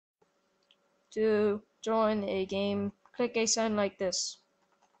To join a game, click a sign like this.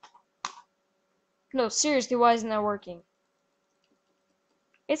 No, seriously, why isn't that working?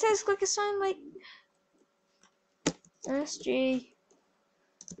 It says click a sign like SG.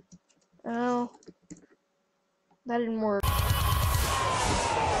 Oh, that didn't work.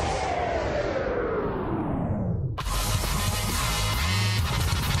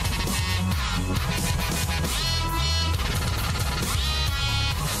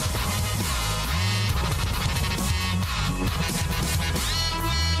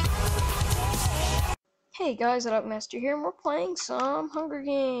 Hey guys, Master here, and we're playing some Hunger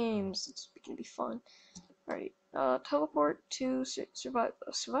Games. It's gonna be fun. Alright, teleport to survive.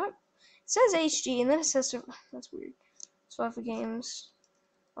 Survive? It says HG, and then it says that's weird. Survive the games.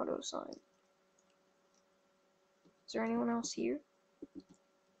 Auto assign. Is there anyone else here?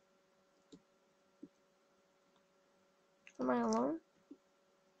 Am I alone?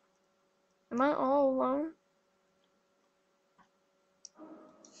 Am I all alone?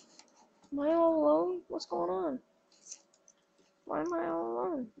 Am I all alone? What's going on? Why am I all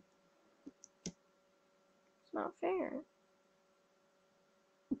alone? It's not fair.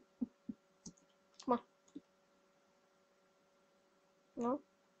 Come on. No?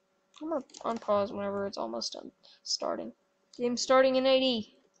 I'm gonna unpause whenever it's almost done starting. Game starting in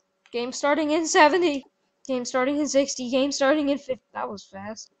 80. Game starting in 70. Game starting in 60. Game starting in 50. That was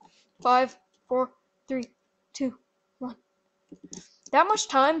fast. 5, 4, 3, 2, 1. That much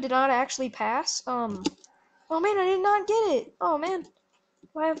time did not actually pass. Oh man, I did not get it. Oh man.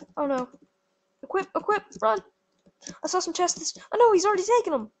 Oh no. Equip, run. I saw some chests. Oh no, he's already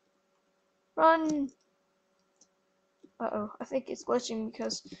taken them. Run. Uh-oh, I think it's glitching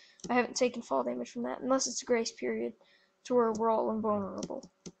because I haven't taken fall damage from that, unless it's a grace period to where we're all invulnerable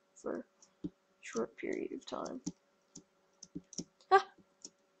for a short period of time. Ah!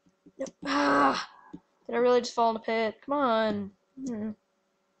 Nope. Ah! Did I really just fall in the pit? Come on. I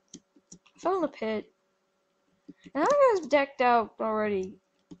fell in the pit. And that guy's decked out already.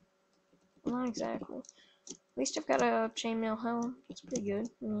 Not exactly. At least I've got a chainmail helm. That's pretty good.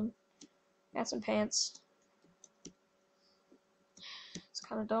 I mean, got some pants. It's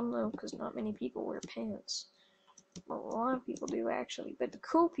kind of dumb though, because not many people wear pants. Well, a lot of people do actually, but the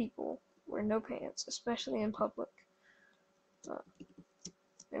cool people wear no pants, especially in public.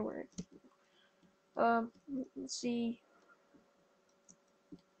 They wear it. Let's see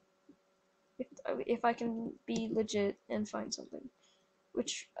if I can be legit and find something,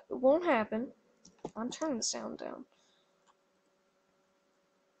 which won't happen. I'm turning the sound down.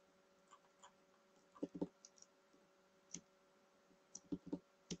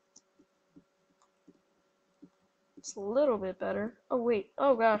 It's a little bit better. Oh wait,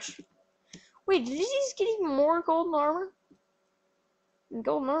 oh gosh. Wait, did he just get even more golden armor? And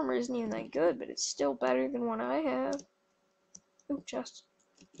golden armor isn't even that good, but it's still better than what I have. Oh, chest.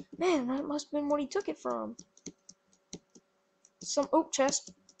 Man, that must have been what he took it from.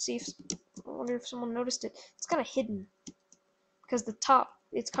 Chest. See if I wonder if someone noticed it. It's kind of hidden because the top.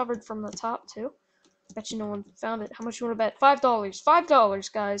 It's covered from the top too. Bet you no one found it. How much you want to bet? $5.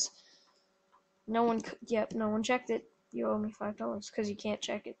 $5, guys. No one. Yep, no one checked it. You owe me $5 because you can't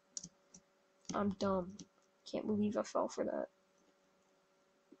check it. I'm dumb. Can't believe I fell for that.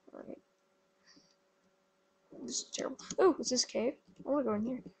 Alright. This is terrible. Oh, is this cave? I want to go in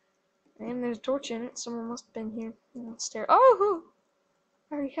here. And there's a torch in it. Someone must have been here. Oh!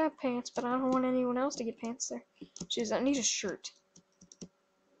 I already have pants, but I don't want anyone else to get pants there. Jeez, I need a shirt.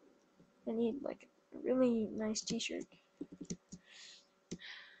 I need, like, a really nice t-shirt.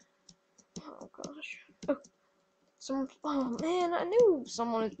 Oh, gosh. Oh, man, I knew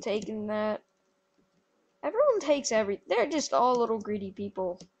someone had taken that. Everyone takes everything. They're just all little greedy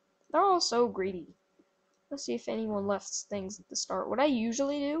people. They're all so greedy. Let's see if anyone left things at the start. What I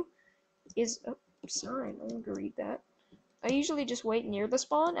usually do is... Oh, sign. I want to read that. I usually just wait near the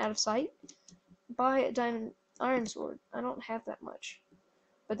spawn, out of sight, buy a diamond iron sword. I don't have that much.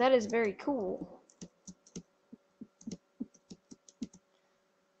 But that is very cool.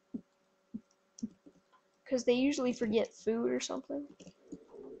 Because they usually forget food or something.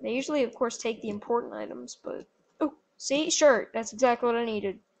 They usually, of course, take the important items, but... Oh, see? Shirt. That's exactly what I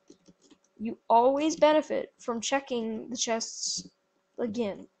needed. You always benefit from checking the chests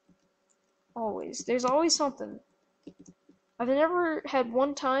again. Always. There's always something. I've never had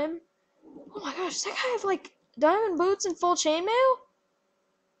one time... Oh my gosh, does that guy have, like, diamond boots and full chainmail? Oh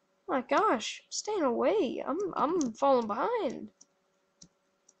my gosh, I'm staying away. I'm falling behind.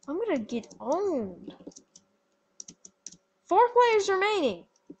 I'm gonna get owned. 4 players remaining.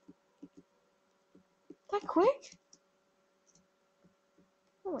 That quick?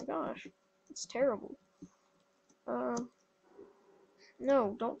 Oh my gosh. It's terrible.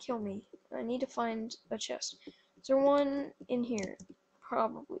 No, don't kill me. I need to find a chest. Is there one in here?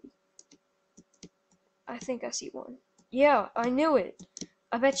 Probably. I think I see one. Yeah, I knew it.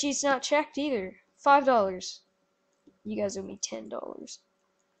 I bet she's not checked either. $5. You guys owe me $10.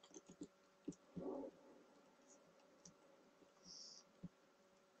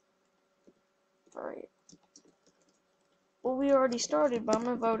 Alright. Well, we already started, but I'm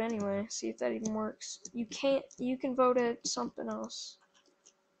gonna vote anyway. See if that even works. You can vote at something else.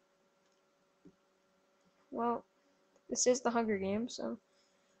 Well, this is the Hunger Games, so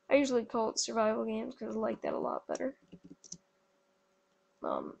I usually call it survival games because I like that a lot better.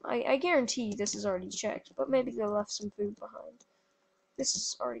 I guarantee this is already checked, but maybe they left some food behind. This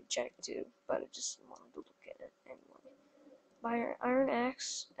is already checked too, but I just wanted to look at it anyway. Buy an iron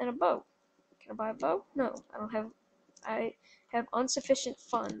axe and a bow. Can I buy a bow? No, I don't have. I have insufficient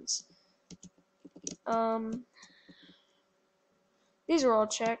funds. These are all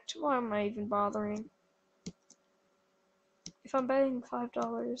checked. Why am I even bothering? If I'm betting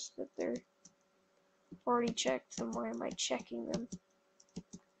 $5 that they're already checked, then why am I checking them?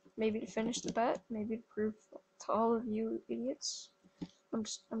 Maybe to finish the bet. Maybe to prove to all of you idiots. I'm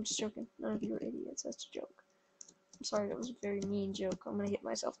just joking. None of you are idiots. That's a joke. I'm sorry, that was a very mean joke. I'm gonna hit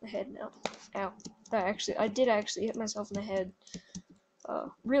myself in the head now. Ow. I did actually hit myself in the head.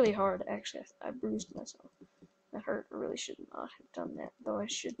 Really hard, actually. I bruised myself. That hurt. I really should not have done that. Though I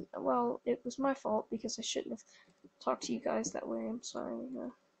should. Well, it was my fault because I shouldn't have talked to you guys that way. I'm sorry.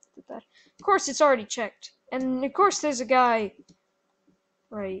 Did that. Of course, it's already checked. And of course, there's a guy.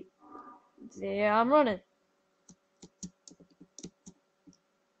 Right. There, I'm running.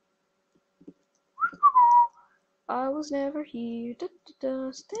 I was never here. Da, da,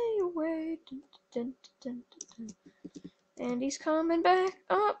 da, stay away. Dun, dun, dun, dun, dun. And he's coming back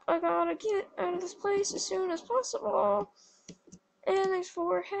up. I gotta get out of this place as soon as possible. And there's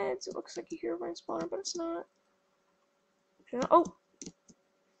 4 heads. It looks like a heroine spawner, but it's not. Oh!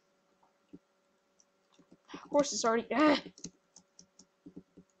 Of course, it's already. Ah!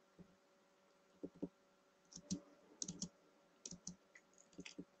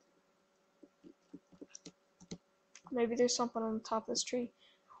 Maybe there's something on the top of this tree.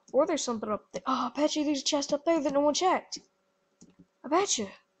 Or there's something up there. Oh, I bet you there's a chest up there that no one checked. I bet you.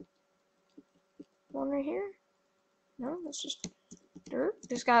 One right here? No, that's just dirt.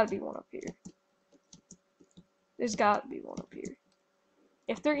 There's gotta be one up here. There's gotta be one up here.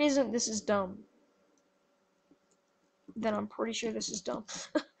 If there isn't, this is dumb. Then I'm pretty sure this is dumb.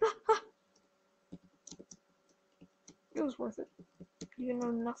 It was worth it. Even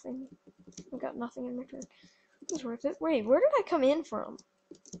though nothing. I got nothing in return. It was worth it. Wait, where did I come in from?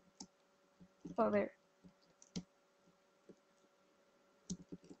 Oh, there.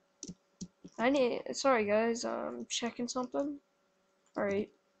 Sorry guys, I'm checking something. Alright.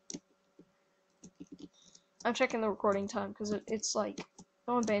 I'm checking the recording time, because it's like,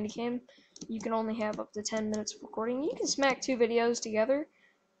 on Bandicam, you can only have up to 10 minutes of recording. You can smack 2 videos together.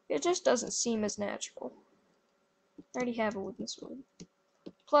 It just doesn't seem as natural. I already have a wooden sword.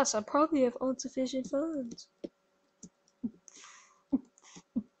 Plus, I probably have insufficient funds.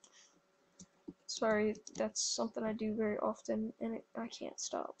 Sorry, that's something I do very often, and I can't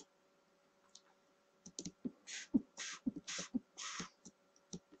stop.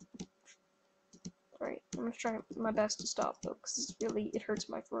 Alright, I'm gonna try my best to stop, though, because it hurts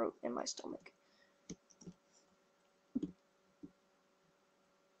my throat and my stomach.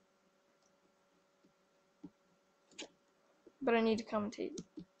 But I need to commentate.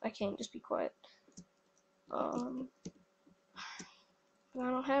 I can't just be quiet. I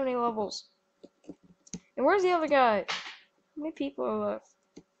don't have any levels. And where's the other guy? How many people are left?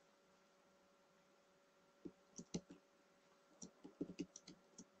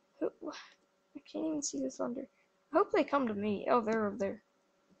 I can't even see the thunder. I hope they come to me. Oh, they're over there.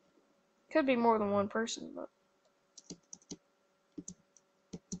 Could be more than one person, but.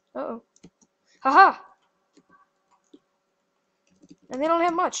 Uh-oh. Haha! And they don't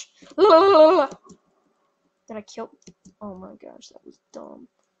have much. Did I kill? Oh my gosh, that was dumb.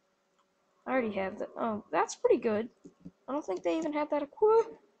 I already have that. Oh, that's pretty good. I don't think they even have that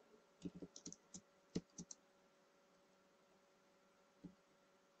equipped.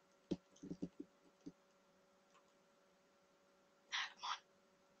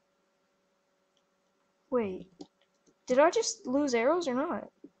 Wait, did I just lose arrows or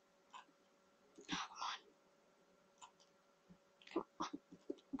not? Come on.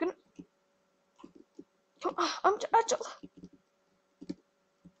 I'm gonna. Come on.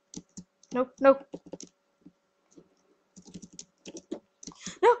 Nope. No.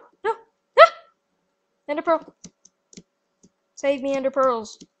 No. No. Ender pearl. Save me, ender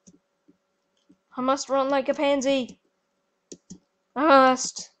pearls. I must run like a pansy. I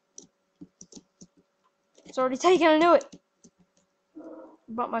must. It's already taken, I knew it.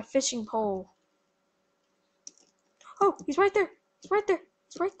 About my fishing pole. Oh, he's right there. He's right there.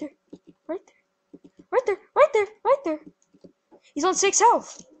 He's right there. Right there. Right there. Right there. Right there. He's on 6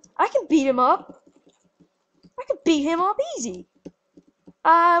 health. I can beat him up. I can beat him up easy.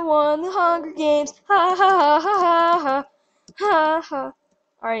 I won the Hunger Games. Ha ha ha ha ha ha ha.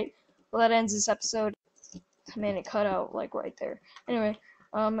 Alright, well that ends this episode. Man, it cut out like right there. Anyway,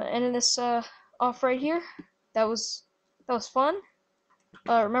 ending this off right here. That was fun.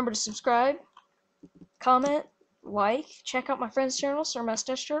 Remember to subscribe, comment, like, check out my friend's channel, Sir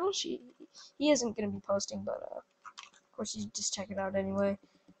Mustache Turtle. He isn't gonna be posting, but of course you just check it out anyway.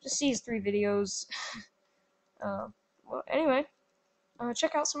 Just see his 3 videos. Well, anyway,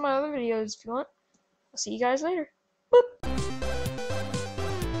 check out some of my other videos if you want. I'll see you guys later. Boop.